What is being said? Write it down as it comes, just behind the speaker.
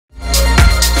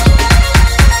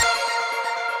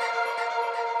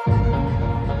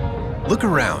Look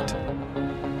around.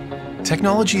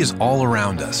 Technology is all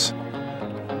around us.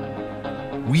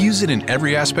 We use it in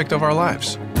every aspect of our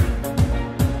lives.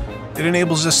 It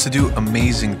enables us to do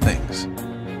amazing things.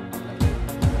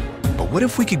 But what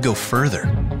if we could go further?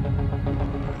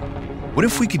 What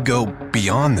if we could go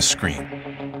beyond the screen?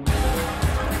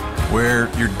 Where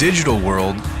your digital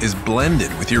world is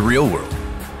blended with your real world.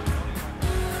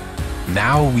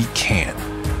 Now we can.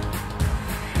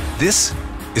 This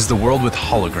is the world with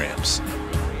holograms.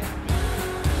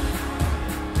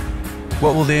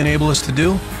 What will they enable us to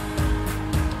do?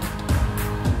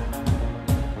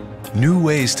 New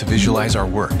ways to visualize our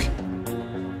work.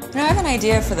 I have an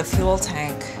idea for the fuel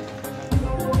tank.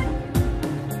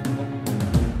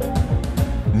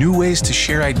 New ways to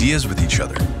share ideas with each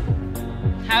other.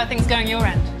 How are things going your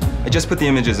end? I just put the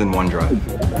images in OneDrive.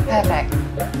 Perfect.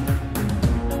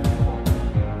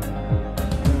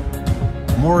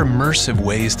 More immersive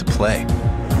ways to play.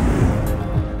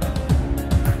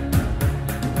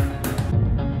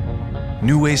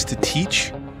 New ways to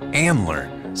teach and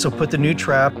learn. So put the new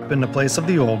trap in the place of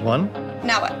the old one.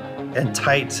 Now what? And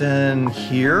tighten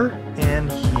here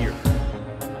and here.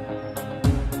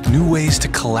 New ways to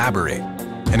collaborate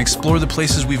and explore the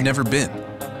places we've never been.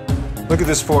 Look at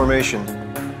this formation.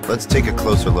 Let's take a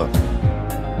closer look.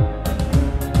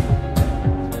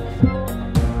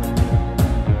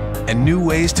 And new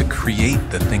ways to create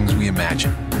the things we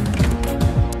imagine.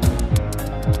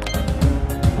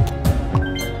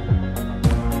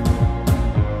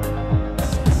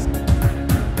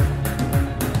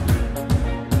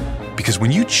 Because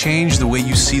when you change the way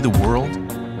you see the world,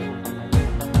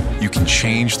 you can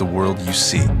change the world you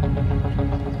see.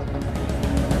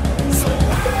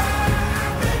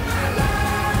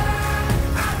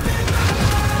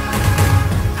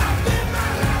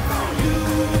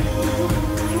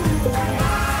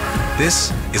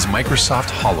 This is Microsoft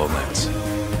HoloLens.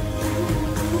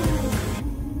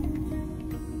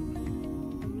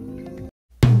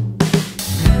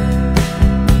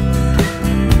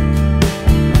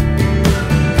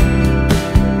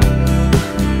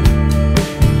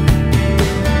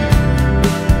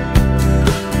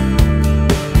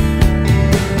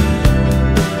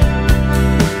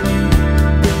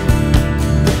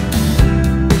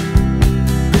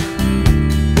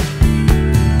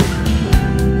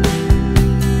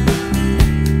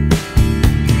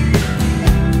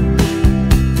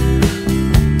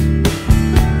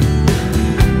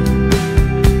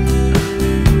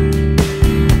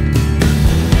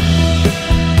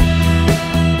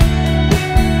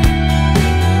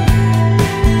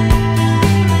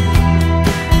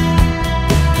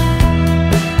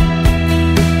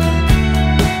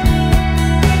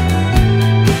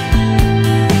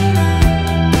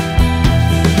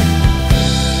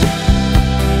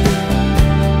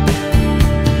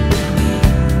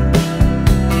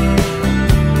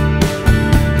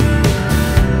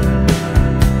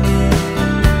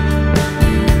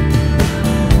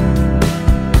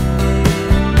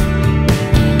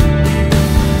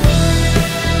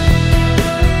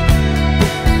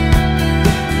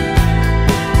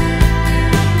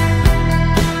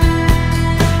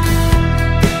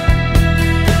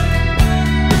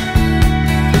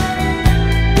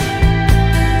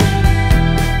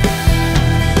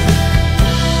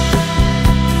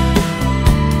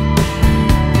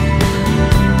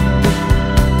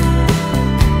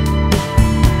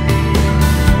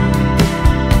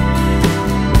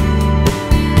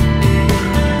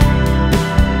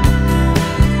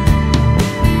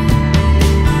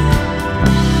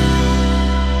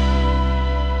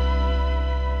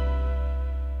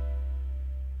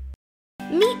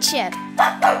 Meet Chip.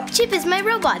 Chip is my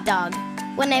robot dog.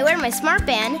 When I wear my smart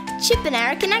band, Chip and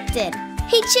I are connected.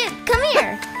 Hey Chip, come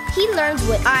here. He learns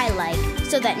what I like,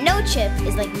 so that no Chip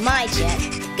is like my Chip.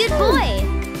 Good boy.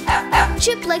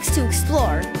 Chip likes to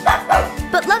explore,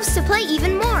 but loves to play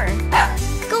even more.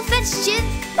 Go fetch, Chip.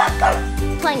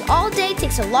 Playing all day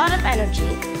takes a lot of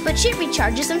energy, but Chip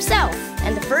recharges himself.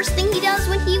 And the first thing he does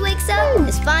when he wakes up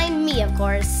is find me, of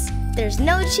course. There's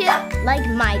no Chip like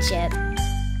my Chip.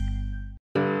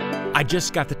 I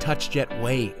just got the TouchJet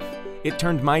Wave. It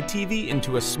turned my TV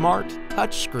into a smart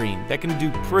touchscreen that can do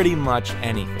pretty much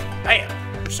anything. Bam!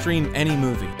 Stream any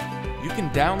movie. You can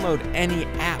download any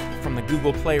app from the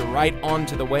Google Play right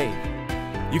onto the Wave.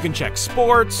 You can check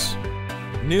sports,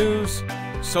 news,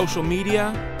 social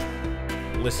media,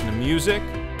 listen to music,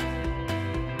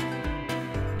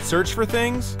 search for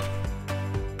things,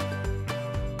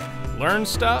 learn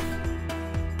stuff,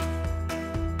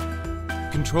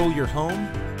 control your home,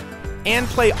 and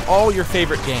play all your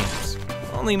favorite games,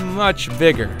 only much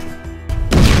bigger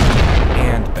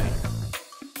and better.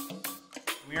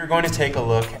 going to take a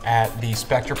look at the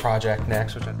Spectre project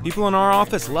next. People in our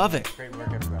office love it. Great work,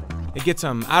 everybody. It gets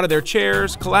them out of their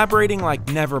chairs, collaborating like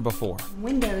never before.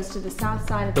 Windows to the south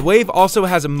side of The Wave also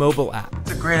has a mobile app.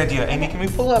 It's a great idea. Amy, can we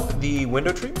pull up the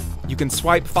window treatment? You can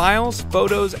swipe files,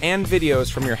 photos, and videos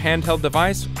from your handheld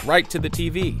device right to the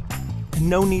TV. And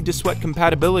no need to sweat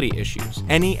compatibility issues.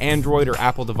 Any Android or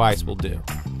Apple device will do.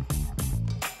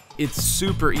 It's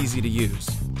super easy to use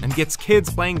and gets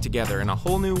kids playing together in a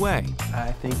whole new way.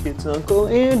 I think it's Uncle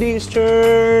Andy's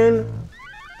turn.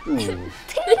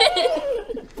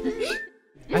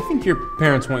 I think your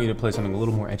parents want you to play something a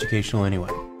little more educational anyway.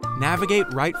 Navigate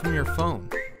right from your phone.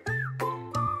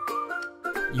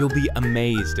 You'll be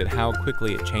amazed at how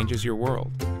quickly it changes your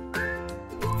world.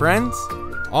 Friends,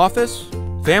 office,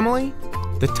 family,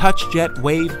 the TouchJet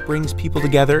Wave brings people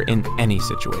together in any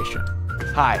situation.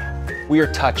 Hi, we are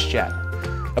TouchJet.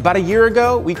 About a year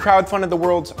ago, we crowdfunded the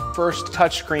world's first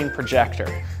touchscreen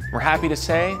projector. We're happy to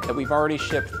say that we've already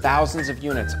shipped thousands of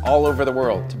units all over the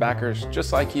world to backers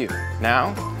just like you.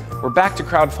 Now, we're back to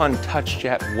crowdfund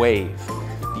TouchJet Wave,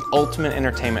 the ultimate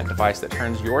entertainment device that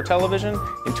turns your television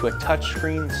into a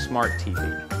touchscreen smart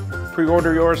TV.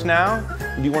 Pre-order yours now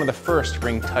and be one of the first to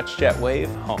bring TouchJet Wave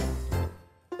home.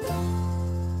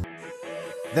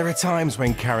 There are times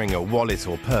when carrying a wallet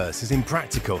or purse is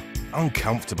impractical,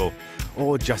 uncomfortable,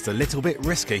 or just a little bit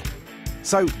risky.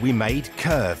 So we made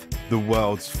Curve, the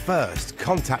world's first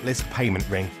contactless payment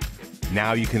ring.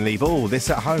 Now you can leave all this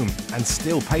at home and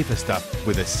still pay for stuff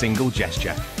with a single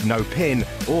gesture. No PIN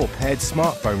or paired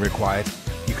smartphone required.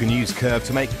 You can use Curve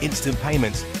to make instant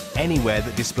payments anywhere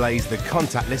that displays the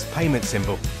contactless payment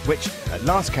symbol, which at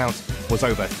last count was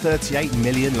over 38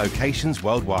 million locations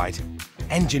worldwide.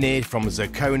 Engineered from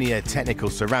zirconia technical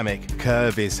ceramic,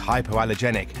 Curve is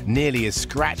hypoallergenic, nearly as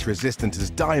scratch resistant as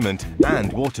diamond,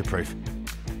 and waterproof.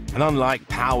 And unlike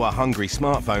power-hungry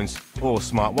smartphones or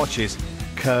smartwatches,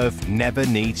 Curve never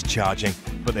needs charging.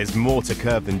 But there's more to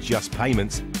Curve than just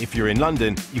payments. If you're in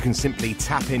London, you can simply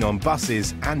tap in on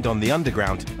buses and on the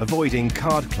underground, avoiding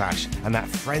card clash and that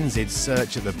frenzied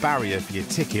search at the barrier for your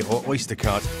ticket or Oyster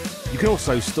card. You can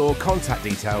also store contact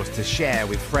details to share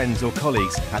with friends or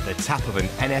colleagues at the tap of an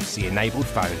NFC-enabled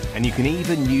phone. And you can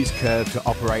even use Curve to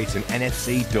operate an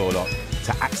NFC door lock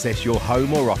to access your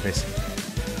home or office.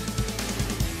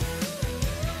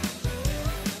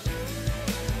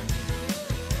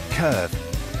 Curve,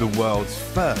 the world's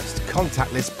first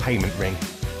contactless payment ring.